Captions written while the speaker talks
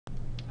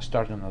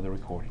start another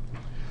recording.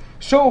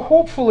 So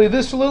hopefully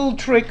this little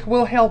trick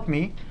will help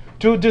me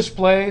to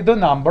display the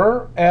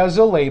number as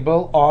a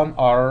label on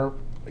our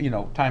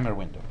timer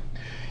window.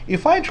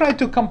 If I try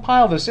to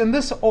compile this, and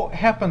this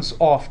happens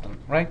often,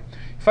 right?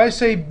 If I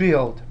say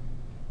build,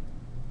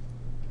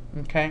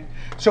 okay,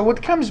 so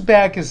what comes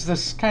back is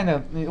this kind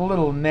of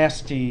little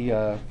nasty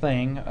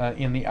thing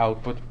in the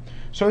output.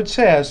 So it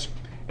says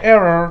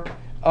error,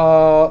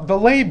 the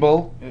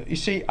label, you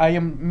see, I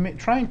am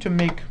trying to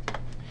make,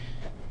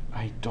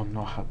 I don't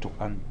know how to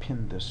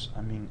unpin this.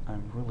 I mean, I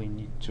really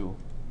need to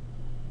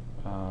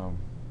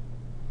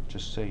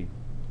just say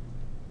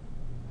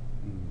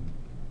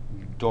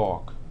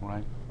dog,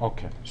 right?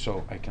 Okay,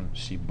 so I can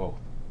see both.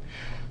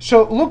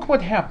 So look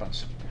what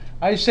happens.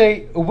 I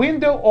say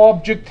window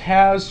object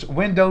has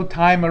window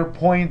timer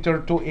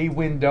pointer to a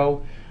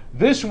window.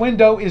 This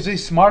window is a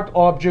smart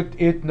object.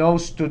 It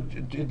knows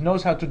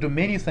how to do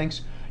many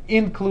things,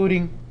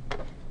 including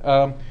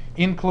I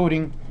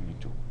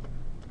need to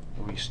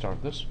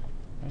restart this.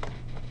 Right?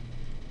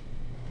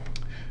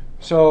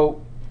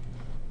 So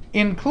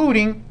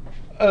including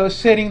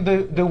setting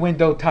the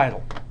window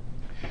title.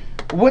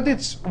 What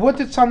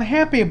it's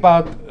unhappy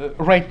about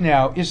right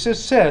now is it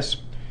says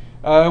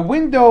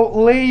window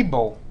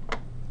label,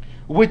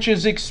 which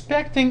is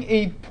expecting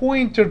a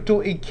pointer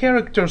to a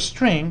character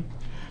string,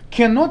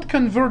 cannot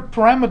convert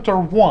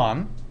parameter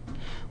 1,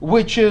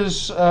 which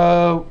is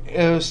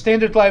a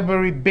standard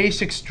library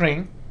basic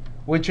string,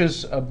 which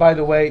is, by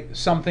the way,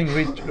 something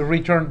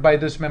returned by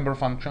this member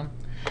function,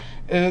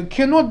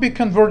 cannot be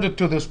converted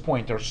to this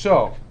pointer.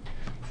 So,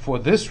 for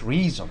this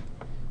reason,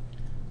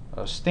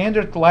 a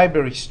standard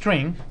library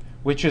string,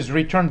 which is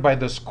returned by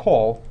this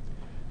call,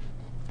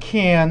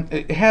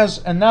 has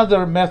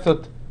another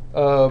method,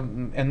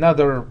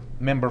 another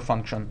member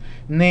function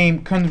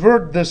named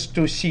convert this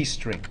to C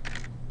string.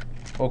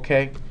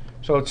 Okay,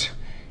 so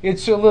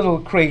it's a little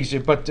crazy,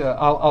 but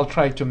I'll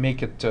try to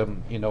make it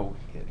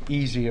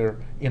easier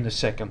in a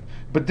second.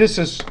 But this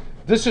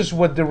is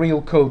what the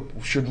real code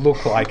should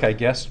look like, I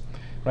guess,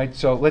 right?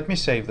 So let me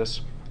save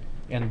this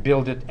and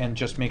build it, and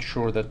just make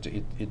sure that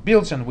it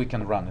builds and we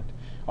can run it.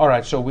 All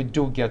right, so we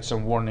do get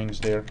some warnings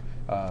there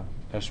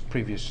as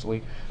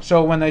previously.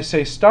 So when I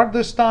say start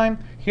this time,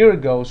 here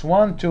it goes,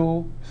 1,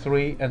 2,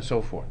 3, and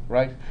so forth,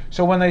 right?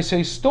 So when I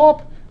say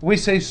stop, we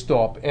say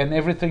stop, and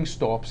everything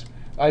stops.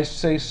 I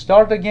say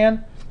start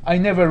again, I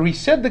never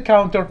reset the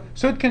counter,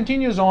 so it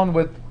continues on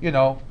with,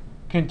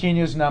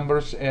 continuous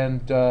numbers, and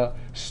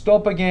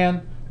stop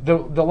again, the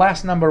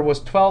last number was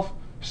 12,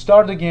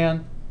 start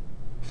again,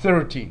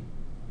 30,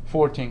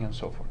 14, and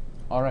so forth.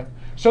 All right,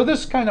 so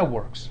this kind of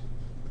works.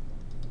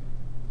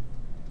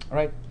 All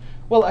right,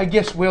 well, I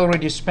guess we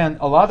already spent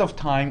a lot of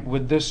time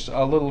with this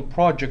little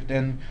project,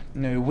 and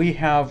we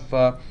have,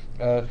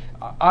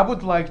 I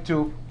would like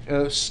to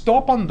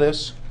stop on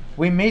this.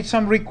 We made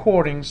some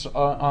recordings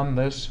on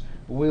this.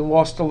 We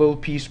lost a little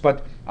piece,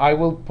 but I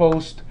will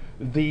post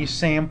the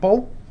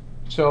sample,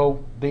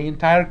 so the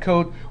entire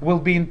code will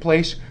be in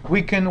place.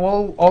 We can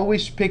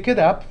always pick it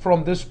up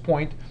from this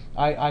point.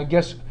 I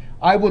guess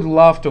I would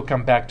love to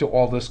come back to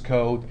all this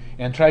code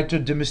and try to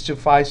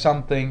demystify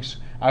some things.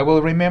 I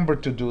will remember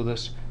to do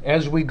this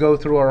as we go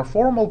through our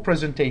formal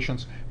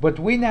presentations, but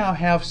we now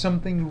have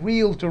something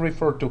real to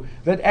refer to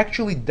that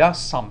actually does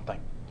something,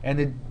 and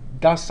it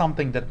does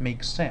something that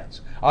makes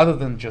sense, other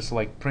than just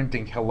like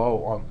printing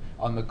hello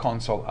on the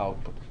console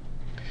output.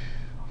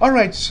 All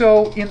right,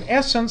 so in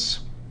essence,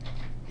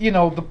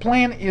 the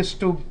plan is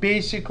to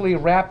basically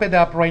wrap it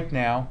up right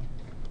now.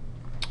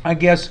 I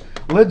guess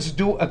let's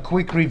do a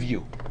quick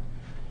review.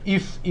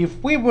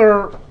 If we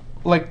were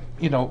like,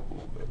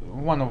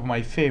 one of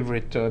my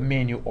favorite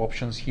menu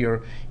options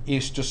here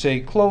is to say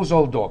close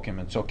all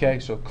documents, okay?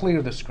 So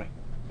clear the screen.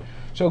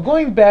 So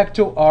going back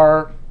to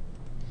our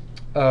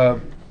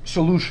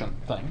solution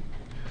thing.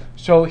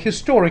 So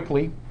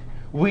historically,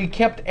 we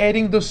kept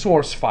adding the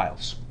source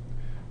files.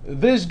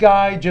 This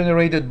guy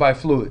generated by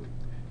Fluid.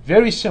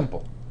 Very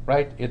simple,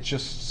 right? It's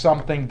just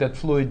something that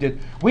Fluid did.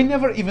 We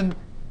never even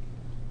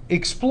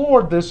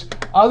explored this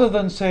other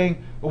than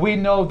saying we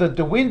know that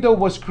the window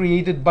was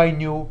created by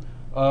new,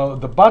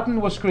 the button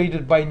was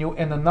created by new,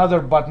 and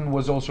another button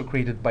was also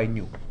created by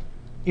new.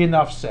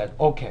 Enough said.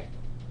 Okay,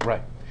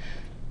 right.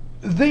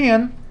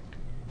 Then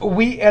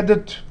we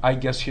added, I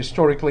guess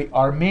historically,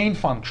 our main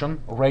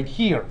function right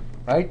here,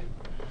 right?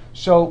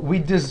 So we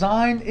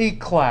designed a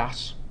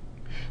class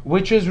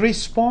which is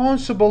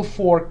responsible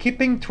for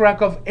keeping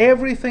track of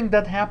everything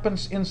that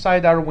happens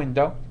inside our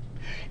window,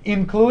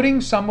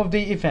 including some of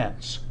the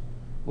events,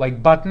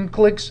 like button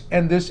clicks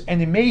and this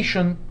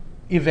animation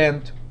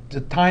event,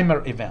 the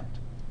timer event.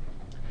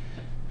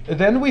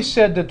 Then we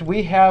said that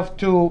we have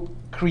to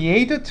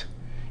create it,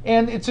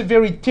 and it's a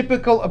very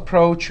typical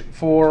approach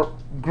for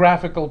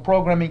graphical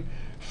programming.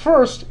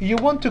 First, you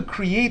want to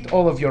create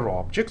all of your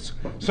objects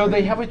so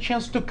they have a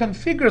chance to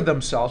configure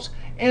themselves,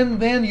 and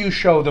then you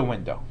show the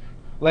window.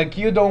 Like,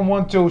 you don't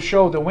want to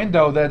show the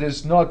window that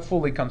is not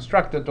fully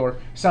constructed or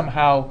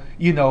somehow,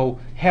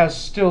 has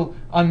still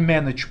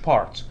unmanaged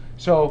parts.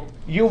 So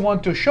you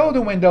want to show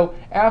the window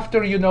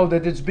after you know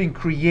that it's been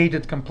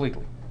created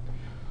completely.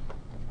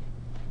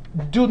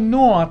 Do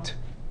not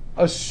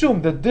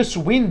assume that this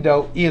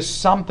window is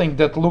something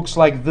that looks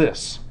like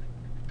this.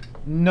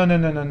 No, no,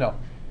 no, no, no.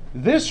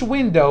 This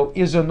window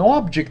is an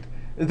object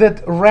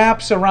that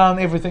wraps around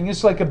everything.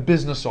 It's like a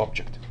business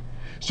object.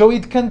 So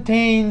it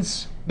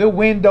contains the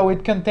window,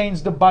 it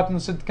contains the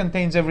buttons, it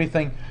contains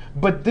everything.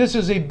 But this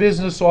is a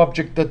business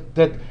object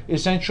that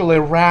essentially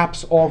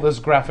wraps all this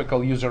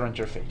graphical user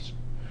interface.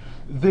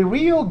 The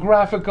real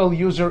graphical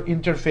user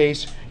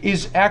interface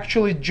is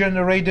actually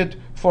generated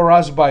for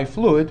us by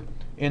Fluid.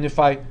 And if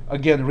I,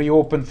 again,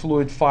 reopen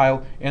Fluid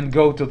file and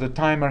go to the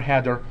timer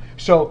header.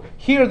 So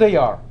here they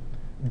are.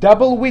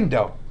 Double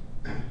window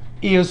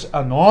is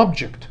an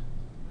object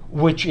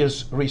which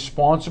is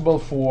responsible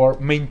for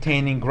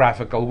maintaining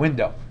graphical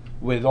window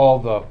with all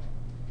the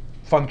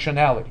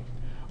functionality.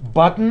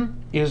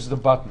 Button is the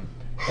button,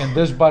 and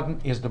this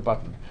button is the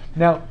button.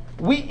 Now,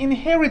 we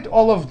inherit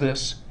all of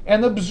this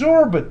and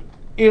absorb it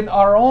in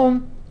our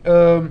own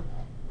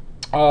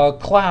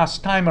class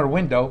timer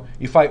window.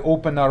 If I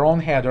open our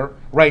own header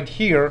right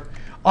here,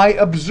 I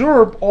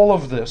absorb all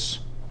of this.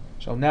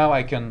 So now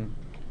I can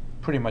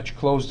pretty much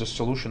close the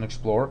Solution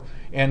Explorer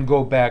and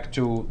go back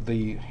to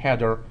the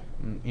header,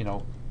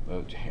 the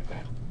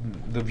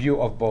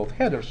view of both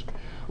headers.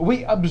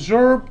 We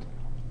absorbed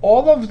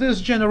all of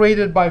this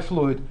generated by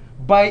Fluid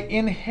by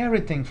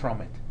inheriting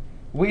from it.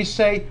 We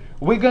say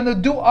we're going to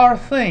do our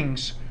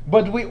things,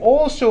 but we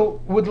also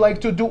would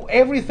like to do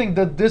everything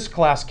that this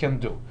class can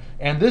do.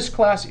 And this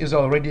class is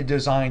already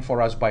designed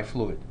for us by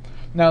Fluid.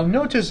 Now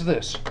notice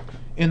this.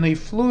 In the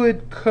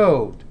Fluid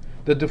code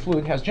that the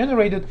Fluid has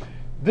generated,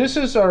 this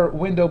is our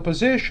window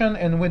position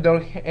and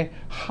window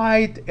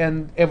height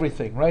and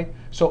everything, right?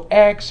 So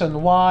X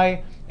and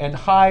Y and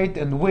height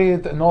and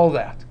width and all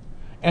that.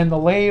 And the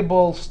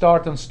label,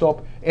 start and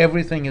stop,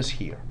 everything is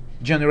here,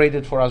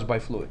 generated for us by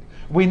Fluid.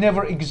 We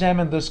never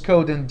examined this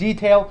code in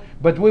detail,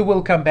 but we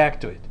will come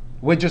back to it.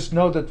 We just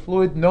know that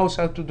Fluid knows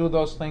how to do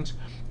those things.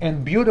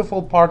 And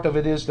beautiful part of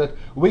it is that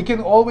we can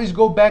always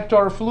go back to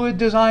our Fluid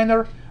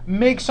designer,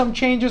 make some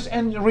changes,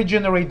 and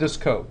regenerate this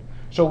code.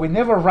 So we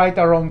never write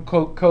our own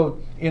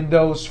code in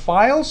those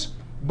files,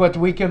 but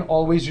we can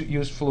always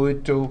use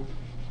Fluid to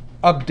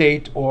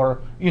update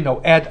or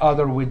add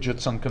other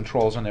widgets and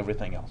controls and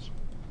everything else.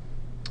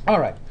 All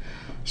right,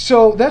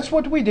 so that's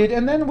what we did.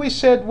 And then we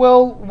said,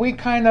 well, we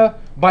kind of,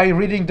 by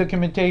reading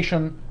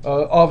documentation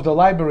of the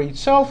library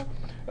itself,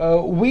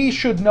 we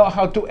should know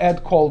how to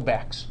add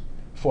callbacks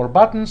for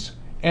buttons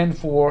and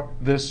for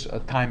this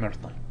timer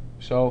thing.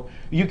 So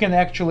you can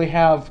actually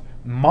have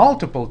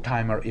multiple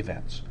timer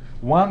events.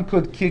 One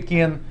could kick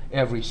in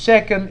every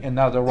second,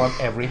 another one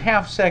every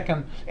half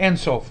second, and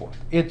so forth.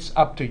 It's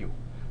up to you.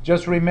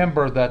 Just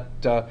remember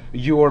that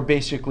you are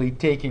basically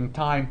taking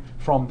time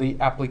from the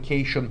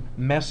application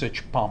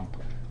message pump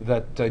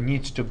that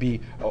needs to be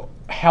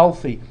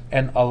healthy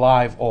and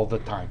alive all the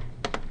time.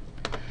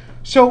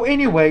 So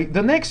anyway,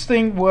 the next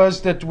thing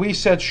was that we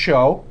said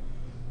show.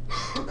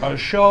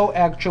 Show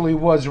actually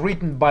was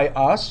written by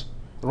us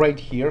right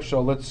here. So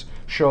let's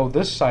show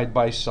this side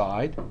by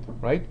side,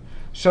 right?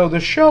 So the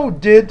show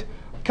did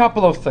a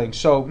couple of things.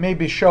 So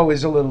maybe show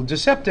is a little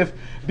deceptive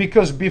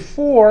because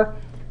before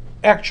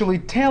actually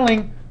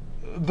telling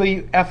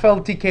the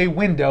FLTK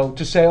window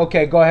to say,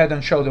 okay, go ahead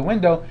and show the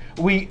window,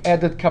 we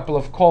added a couple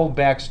of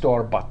callbacks to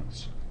our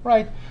buttons,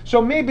 right? So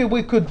maybe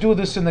we could do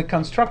this in the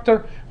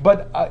constructor,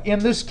 but in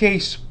this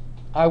case,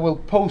 I will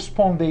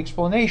postpone the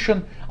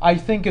explanation. I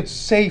think it's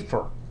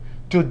safer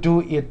to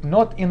do it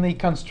not in the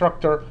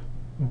constructor,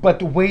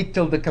 but wait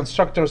till the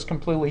constructor is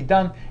completely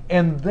done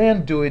and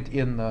then do it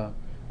in the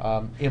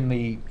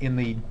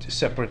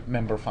separate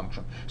member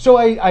function. So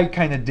I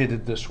kind of did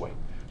it this way.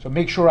 So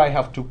make sure I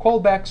have two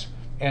callbacks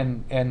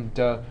and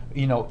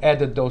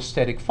added those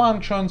static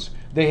functions.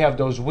 They have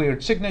those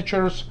weird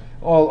signatures.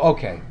 All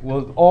okay.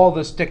 With all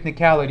this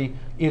technicality,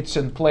 it's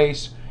in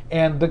place,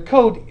 and the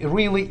code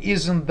really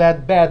isn't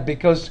that bad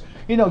because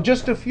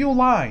just a few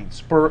lines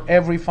per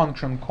every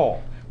function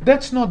call.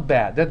 That's not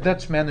bad.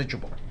 That's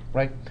manageable,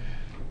 right?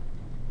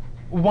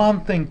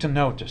 One thing to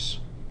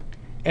notice,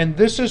 and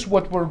this is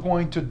what we're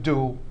going to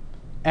do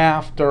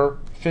after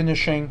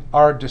finishing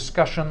our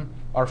discussion,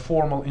 our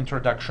formal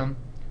introduction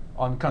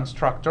on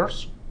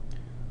constructors,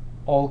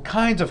 all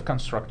kinds of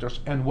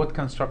constructors, and what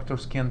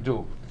constructors can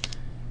do.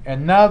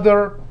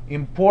 Another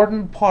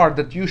important part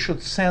that you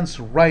should sense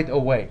right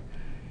away.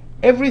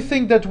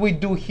 Everything that we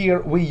do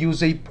here, we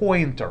use a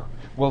pointer.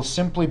 Well,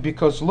 simply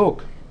because,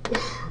 look,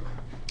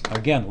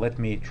 again, let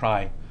me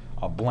try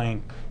a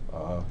blank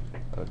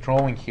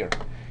drawing here.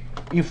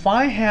 If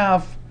I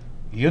have,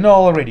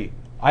 already,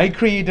 I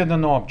created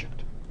an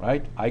object,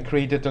 right? I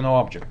created an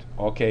object.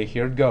 Okay,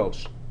 here it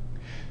goes.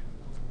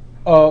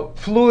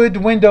 Fluid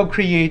window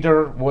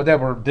creator,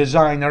 whatever,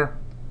 designer,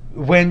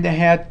 went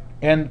ahead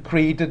and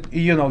created,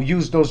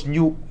 used those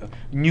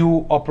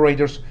new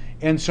operators.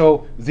 And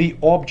so the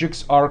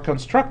objects are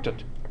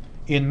constructed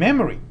in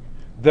memory.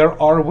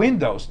 there are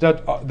windows,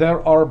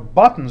 there are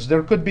buttons,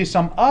 there could be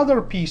some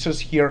other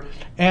pieces here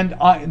and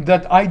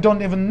that I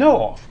don't even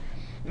know of.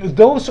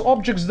 Those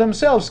objects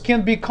themselves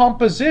can be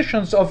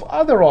compositions of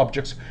other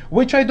objects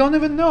which I don't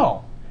even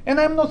know. And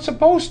I'm not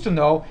supposed to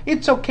know.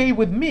 It's okay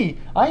with me.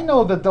 I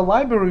know that the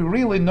library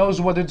really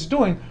knows what it's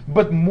doing,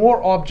 but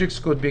more objects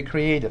could be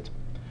created.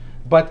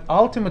 But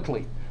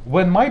ultimately,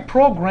 when my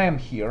program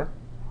here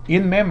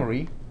in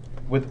memory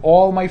with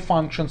all my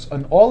functions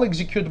and all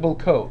executable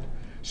code,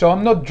 so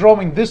I'm not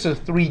drawing this as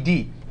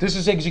 3D, this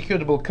is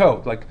executable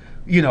code, like,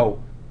 you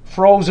know,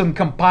 frozen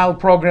compiled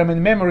program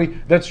in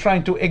memory that's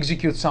trying to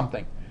execute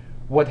something.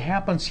 What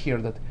happens here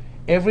that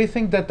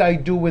everything that I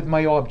do with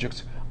my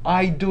objects,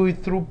 I do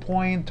it through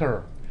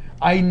pointer.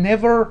 I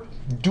never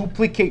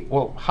duplicate.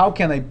 Well, how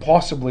can I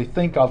possibly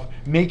think of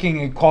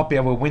making a copy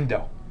of a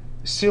window?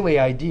 Silly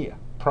idea,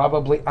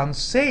 probably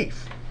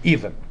unsafe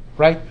even,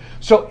 right?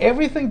 So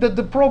everything that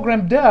the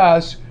program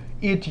does,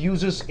 it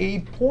uses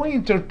a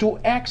pointer to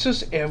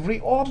access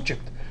every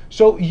object.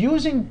 So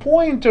using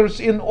pointers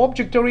in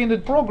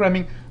object-oriented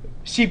programming,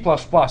 C++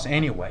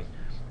 anyway,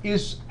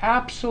 is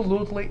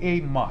absolutely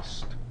a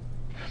must.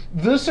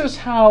 This is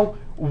how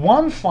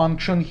one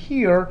function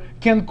here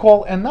can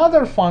call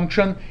another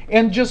function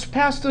and just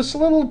pass this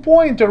little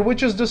pointer,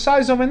 which is the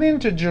size of an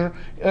integer,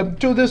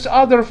 to this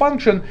other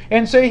function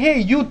and say, hey,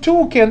 you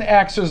too can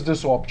access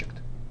this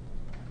object.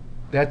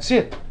 That's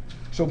it.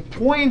 So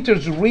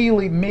pointers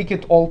really make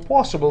it all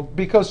possible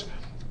because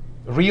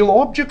real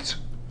objects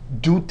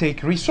do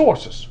take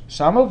resources.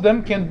 Some of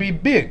them can be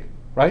big,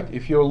 right?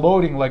 If you're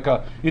loading like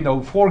a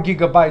 4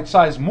 GB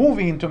size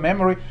movie into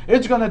memory,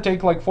 it's going to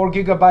take like 4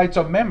 GB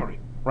of memory,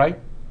 right?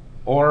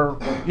 Or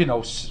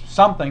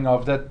something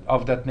of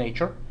that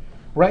nature,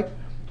 right?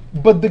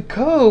 But the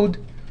code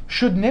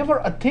should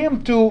never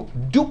attempt to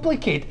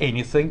duplicate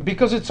anything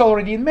because it's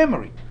already in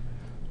memory.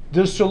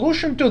 The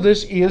solution to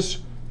this is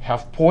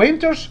have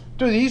pointers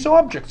to these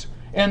objects,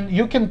 and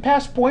you can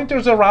pass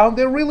pointers around.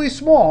 They're really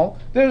small.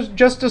 They're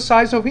just the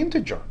size of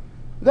integer.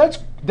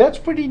 That's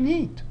pretty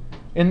neat.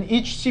 And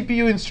each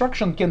CPU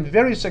instruction can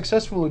very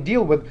successfully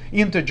deal with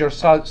integer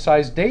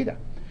size data.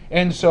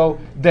 And so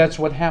that's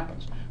what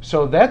happens.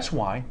 So that's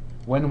why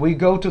when we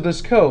go to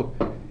this code,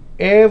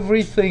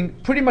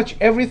 pretty much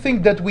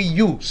everything that we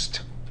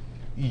used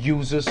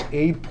uses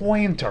a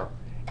pointer.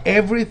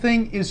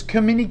 Everything is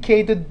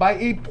communicated by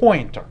a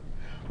pointer.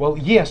 Well,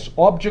 yes,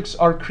 objects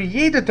are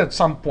created at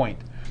some point,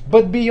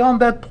 but beyond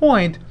that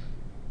point,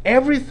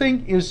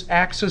 everything is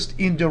accessed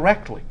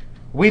indirectly.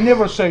 We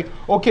never say,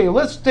 okay,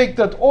 let's take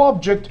that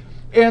object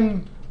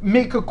and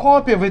make a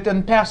copy of it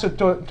and pass it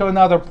to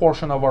another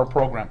portion of our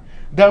program.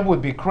 That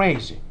would be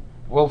crazy.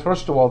 Well,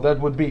 first of all, that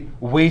would be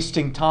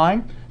wasting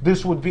time.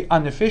 This would be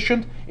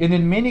inefficient. And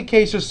in many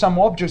cases, some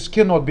objects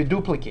cannot be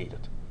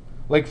duplicated.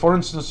 Like, for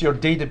instance, your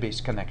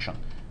database connection.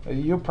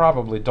 You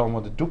probably don't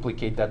want to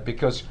duplicate that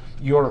because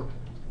your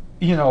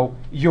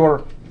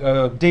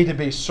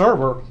database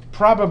server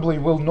probably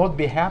will not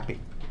be happy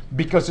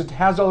because it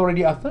has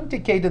already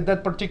authenticated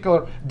that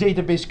particular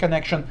database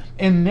connection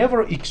and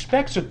never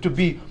expects it to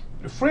be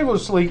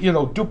frivolously,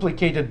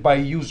 duplicated by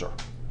a user.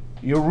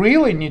 You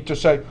really need to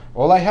say,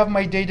 well, I have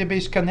my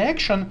database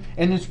connection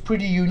and it's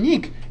pretty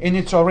unique and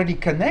it's already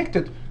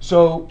connected,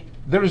 so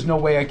there is no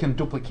way I can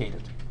duplicate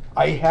it.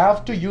 I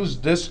have to use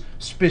this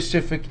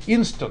specific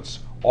instance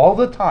all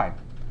the time.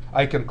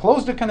 I can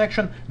close the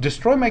connection,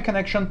 destroy my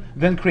connection,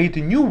 then create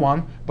a new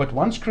one, but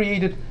once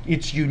created,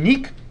 it's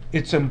unique,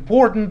 it's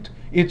important,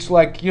 it's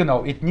like,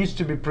 it needs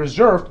to be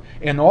preserved,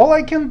 and all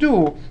I can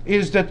do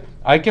is that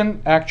I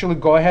can actually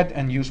go ahead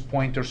and use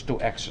pointers to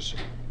access it.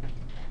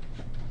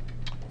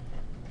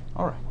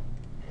 All right.